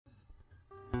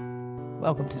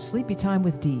Welcome to Sleepy Time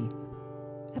with Dee,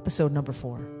 episode number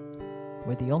 4,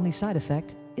 where the only side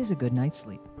effect is a good night's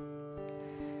sleep.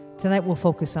 Tonight we'll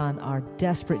focus on our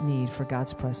desperate need for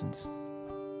God's presence.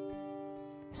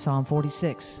 Psalm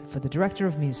 46, for the director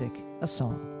of music, a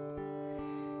song.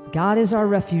 God is our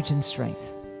refuge and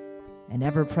strength, an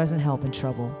ever-present help in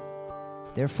trouble.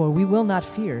 Therefore we will not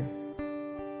fear,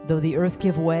 though the earth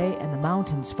give way and the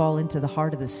mountains fall into the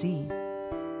heart of the sea,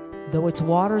 though its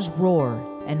waters roar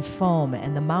and foam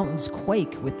and the mountains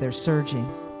quake with their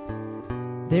surging.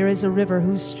 There is a river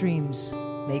whose streams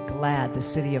make glad the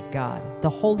city of God,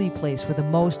 the holy place where the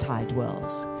Most High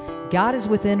dwells. God is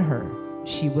within her,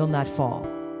 she will not fall.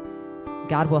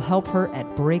 God will help her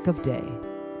at break of day.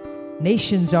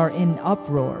 Nations are in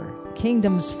uproar,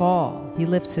 kingdoms fall. He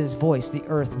lifts his voice, the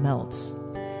earth melts.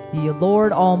 The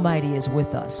Lord Almighty is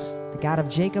with us. The God of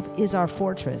Jacob is our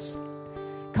fortress.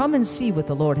 Come and see what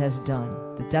the Lord has done,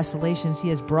 the desolations he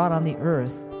has brought on the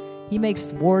earth. He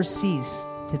makes wars cease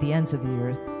to the ends of the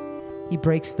earth. He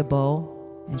breaks the bow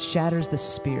and shatters the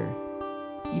spear.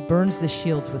 He burns the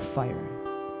shields with fire.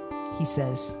 He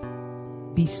says,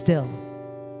 "Be still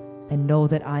and know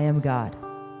that I am God.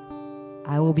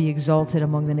 I will be exalted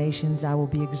among the nations. I will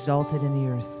be exalted in the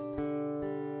earth.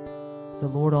 The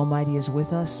Lord Almighty is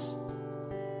with us.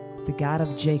 The God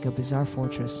of Jacob is our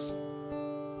fortress."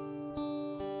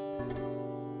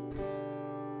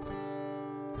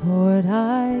 Lord,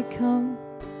 I come,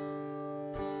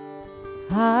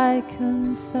 I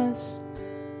confess,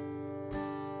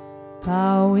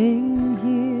 bowing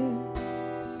here,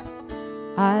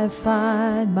 I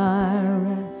find my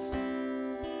rest.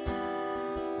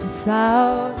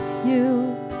 Without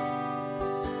you,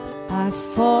 I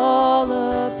fall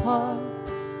apart.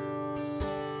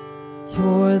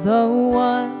 You're the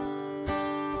one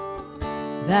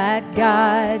that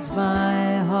guides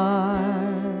my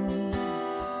heart.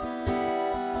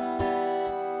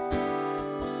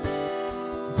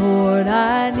 Lord,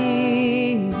 I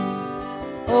need you.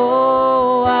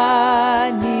 Oh,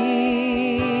 I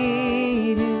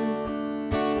need you.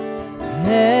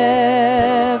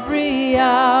 Every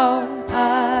hour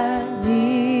I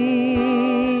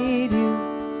need you.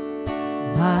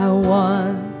 My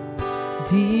one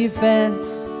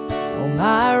defense, oh,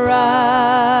 my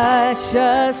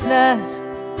righteousness.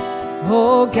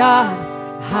 Oh, God,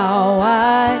 how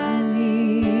I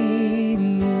need you.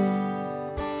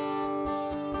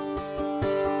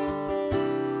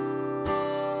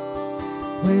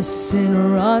 Where sin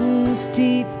runs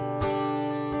deep,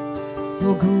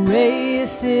 your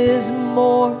grace is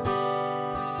more.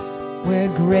 Where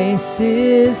grace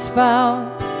is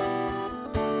found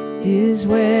is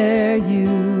where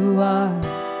you are.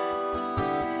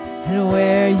 And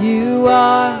where you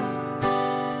are,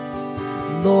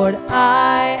 Lord,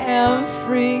 I am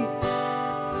free.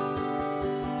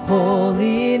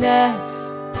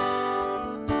 Holiness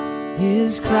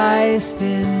is Christ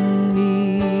in me.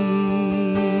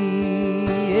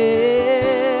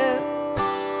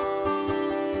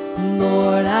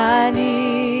 Lord, I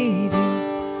need you.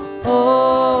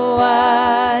 Oh,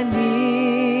 I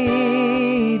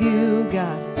need you,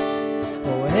 God.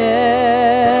 Oh,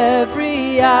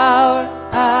 every hour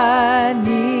I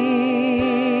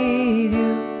need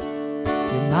you.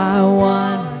 You're my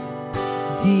one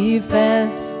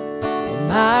defense,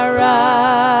 my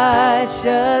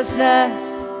righteousness.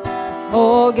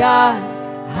 Oh, God,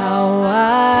 how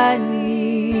I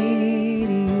need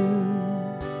you.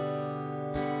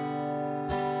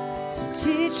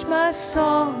 Teach my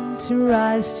song to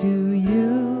rise to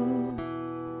you.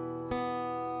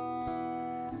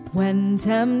 When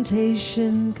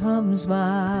temptation comes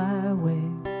my way,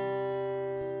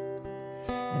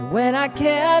 and when I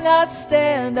cannot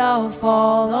stand, I'll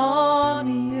fall on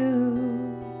you.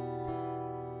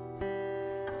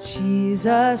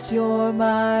 Jesus, you're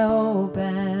my hope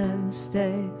and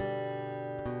stay.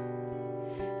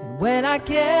 And when I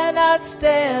cannot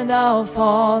stand, I'll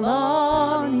fall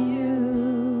on you.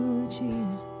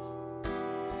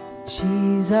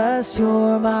 Jesus,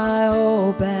 you're my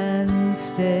hope and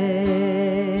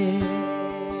stay.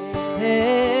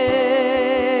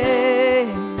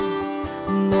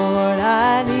 Lord,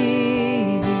 I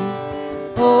need you.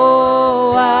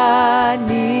 Oh, I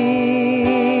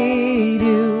need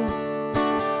you.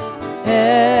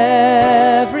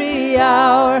 Every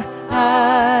hour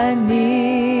I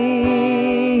need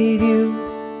you.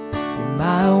 You're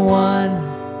my one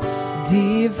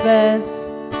defense,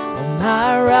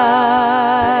 my righteousness.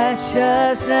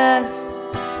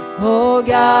 Oh,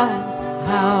 God,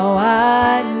 how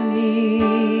I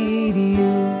need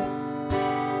you.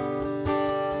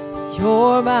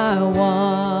 You're my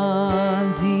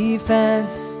one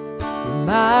defense,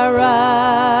 my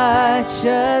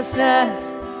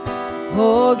righteousness.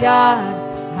 Oh God,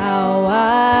 how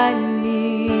I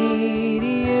need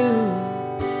you.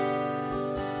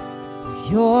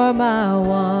 You're my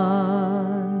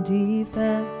one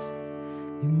defense.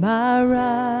 You're my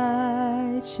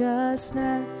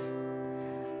righteousness.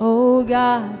 Oh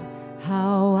God,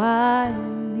 how I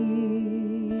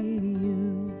need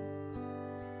you.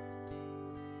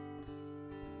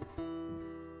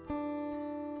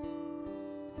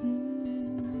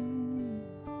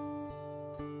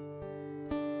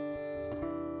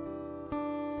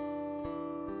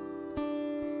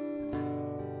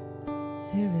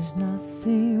 There is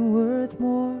nothing worth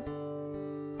more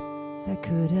that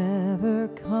could ever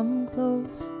come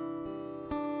close.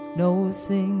 No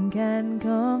thing can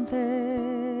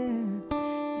compare.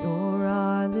 You're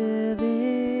our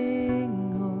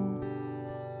living hope.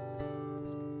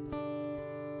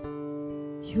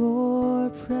 Your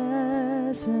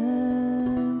presence,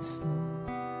 Lord.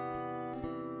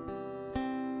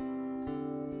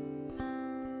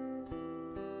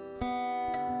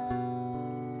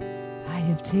 I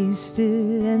have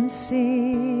tasted and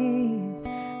seen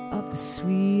of the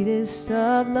sweetest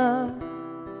of loves,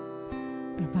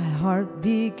 where my heart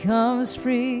becomes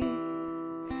free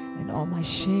and all my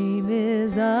shame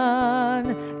is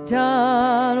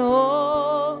undone.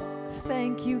 Oh,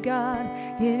 thank you, God,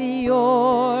 in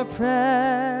your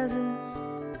presence,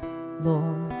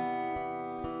 Lord.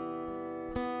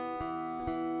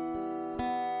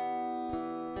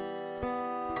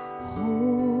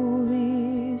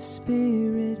 Holy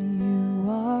Spirit, you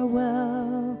are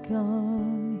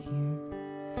welcome here.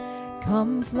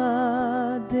 Come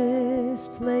flood this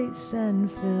place and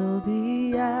fill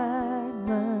the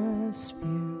atmosphere.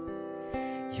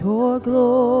 Your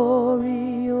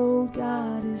glory, oh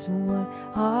God, is what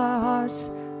our hearts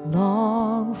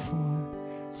long for,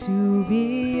 to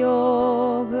be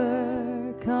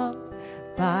overcome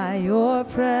by your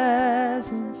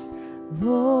presence,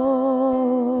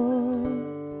 Lord.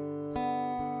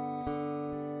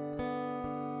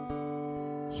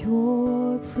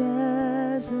 Your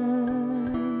presence,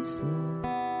 Lord.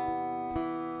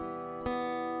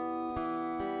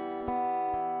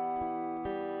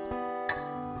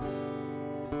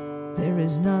 There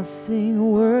is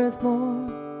nothing worth more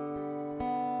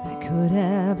that could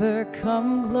ever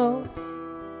come close.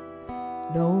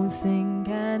 No thing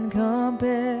can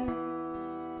compare.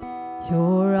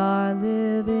 You're our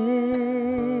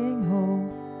living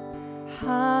hope.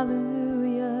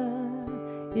 Hallelujah.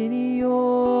 In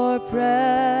your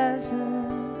presence,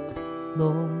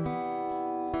 Lord.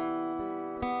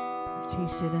 I've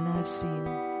tasted and I've seen.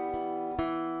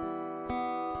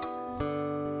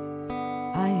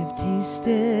 I have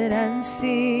tasted and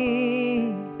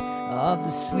seen of the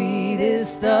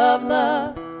sweetest of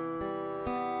loves,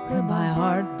 where my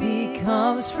heart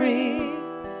becomes free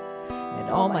and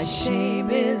all my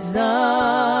shame is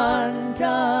undone,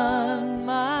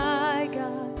 my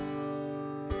God.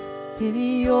 In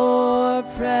your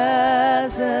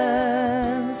presence,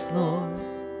 Lord.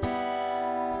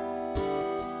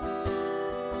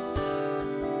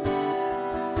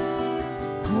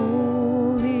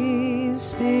 Holy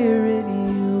Spirit,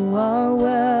 you are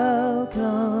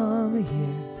welcome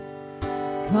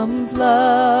here. Come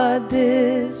flood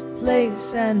this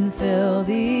place and fill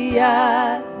the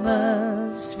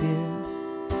atmosphere.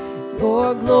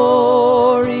 Your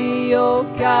glory, oh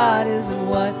God, is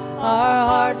what our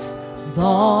hearts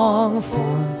long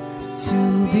for,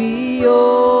 to be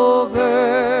overcome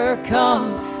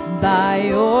by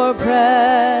your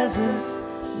presence,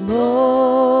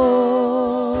 Lord.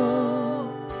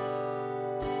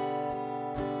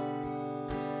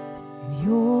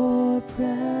 Your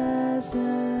presence,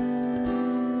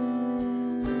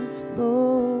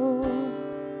 Lord.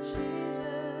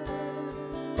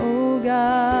 Oh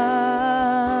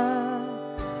God,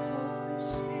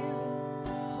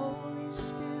 Holy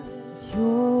Spirit,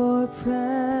 your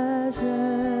presence,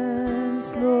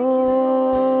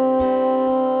 Lord.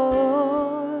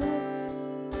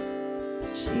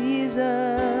 Jesus,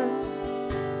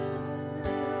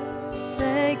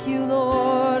 thank you,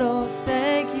 Lord. Oh,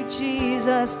 thank you,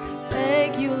 Jesus.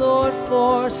 Thank you, Lord,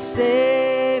 for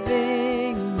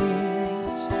saving me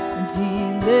and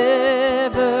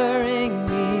delivering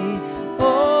me.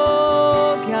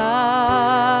 Oh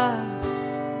God,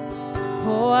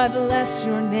 oh, I bless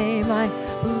your name. I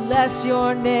bless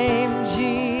your name,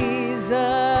 Jesus.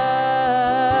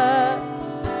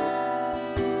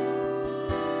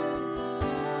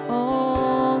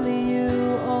 Only you,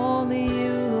 Lord.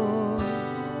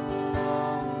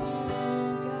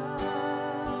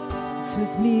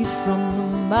 Took me from the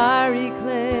miry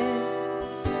clay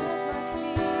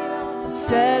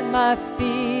set my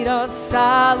feet on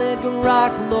solid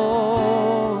rock,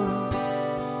 Lord.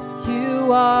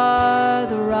 You are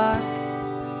the rock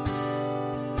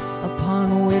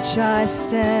upon which I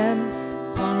stand,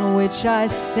 on which I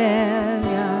stand,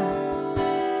 God.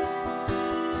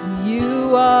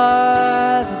 You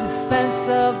are the defense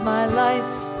of my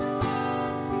life,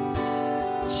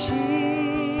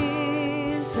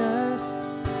 Jesus,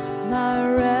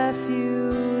 my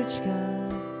refuge,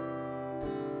 God.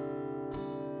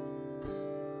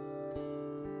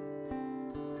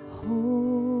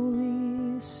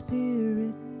 Holy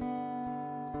Spirit,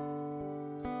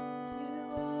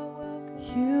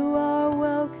 you are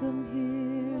welcome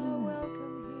here.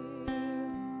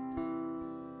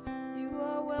 You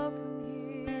are welcome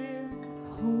here.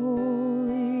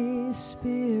 Holy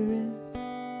Spirit,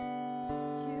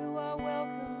 you are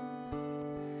welcome.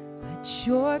 Let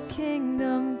your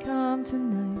kingdom come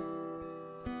tonight.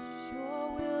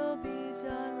 Your will be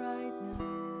done right now.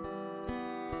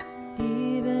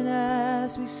 Even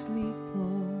as we sleep,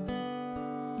 Lord,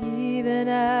 even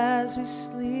as we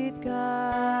sleep,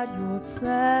 God, your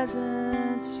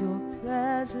presence, your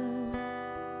presence.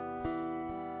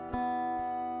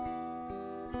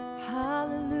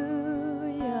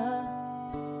 Hallelujah.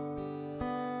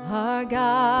 Our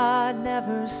God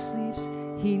never sleeps,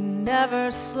 he never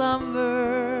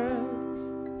slumbers.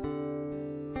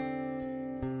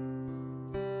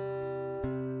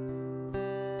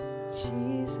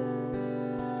 Jesus,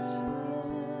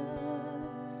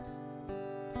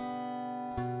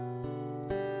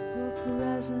 your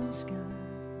presence, God.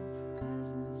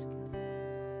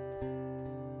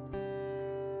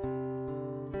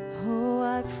 Oh,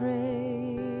 I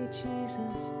pray,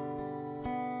 Jesus,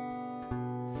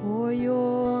 for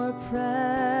your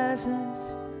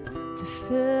presence to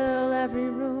fill every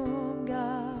room,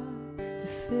 God, to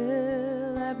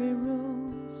fill every room.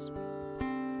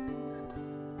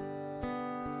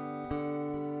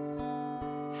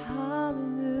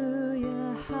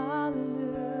 Hallelujah,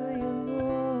 hallelujah,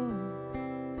 Lord.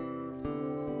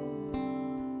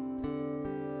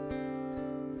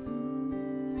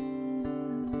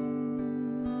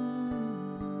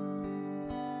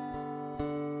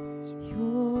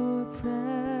 Your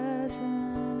presence,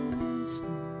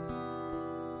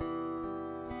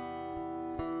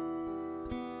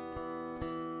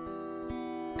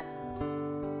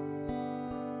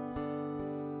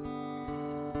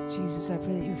 Jesus, I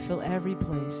pray that you fill every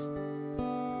place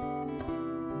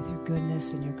with your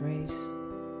goodness and your grace.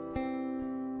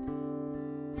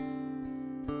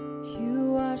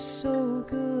 You are so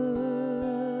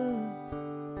good.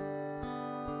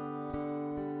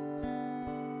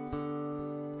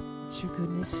 Let your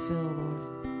goodness fill,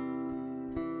 Lord,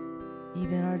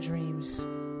 even our dreams.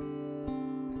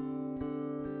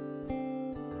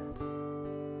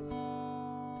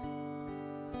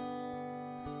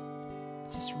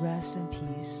 Just rest in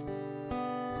peace.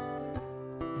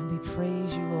 And we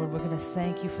praise you, Lord. We're going to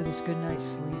thank you for this good night's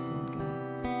sleep, Lord God.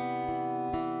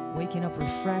 Waking up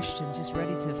refreshed and just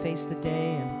ready to face the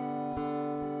day and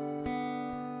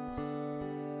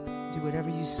do whatever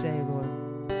you say, Lord.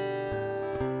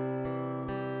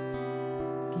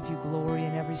 Give you glory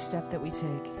in every step that we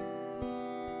take,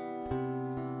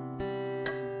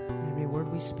 in every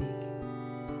word we speak.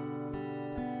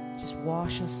 Just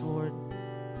wash us, Lord,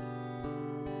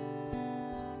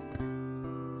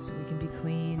 so we can be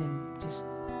clean and just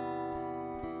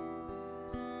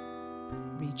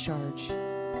recharge.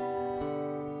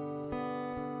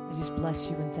 I just bless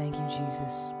you and thank you,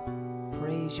 Jesus.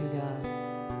 Praise you, God.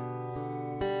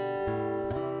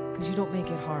 Because you don't make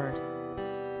it hard.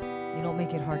 You don't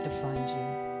make it hard to find you.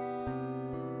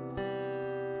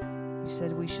 You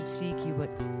said we should seek you, but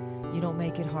you don't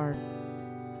make it hard.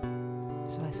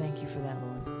 So I thank you for that,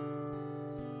 Lord.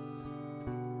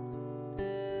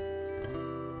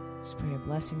 Just pray a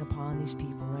blessing upon these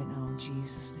people right now in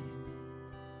Jesus' name.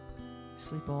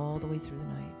 Sleep all the way through the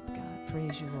night. God,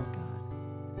 praise you, Lord God.